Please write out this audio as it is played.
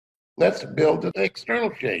let's build an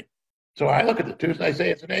external shade. So I look at the tooth and I say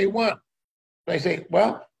it's an A1. I say,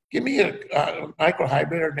 well, give me a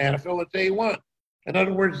microhybrid or nanofill, it's A1. In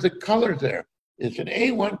other words, the color's there. It's an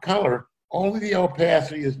A1 color, only the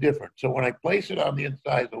opacity is different. So when I place it on the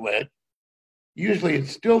inside of the lid, usually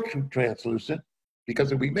it's still too translucent,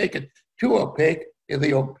 because if we make it too opaque,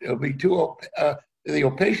 it'll be too the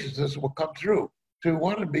opaciousness will come through. So we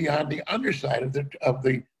want to be on the underside of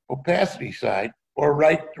the opacity side, or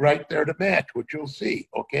right there to match, which you'll see,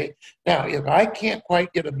 okay? Now, if I can't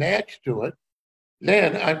quite get a match to it,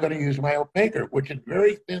 then I'm going to use my opaquer, which in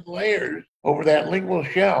very thin layers over that lingual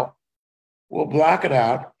shell will block it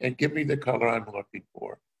out and give me the color I'm looking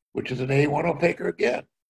for, which is an A1 opaquer again.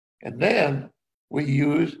 And then we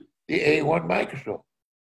use the A1 microfill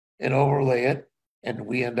and overlay it, and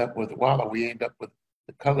we end up with, voila, we end up with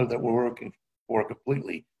the color that we're working for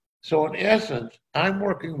completely. So in essence, I'm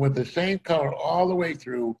working with the same color all the way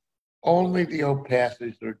through, only the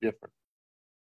opacities are different.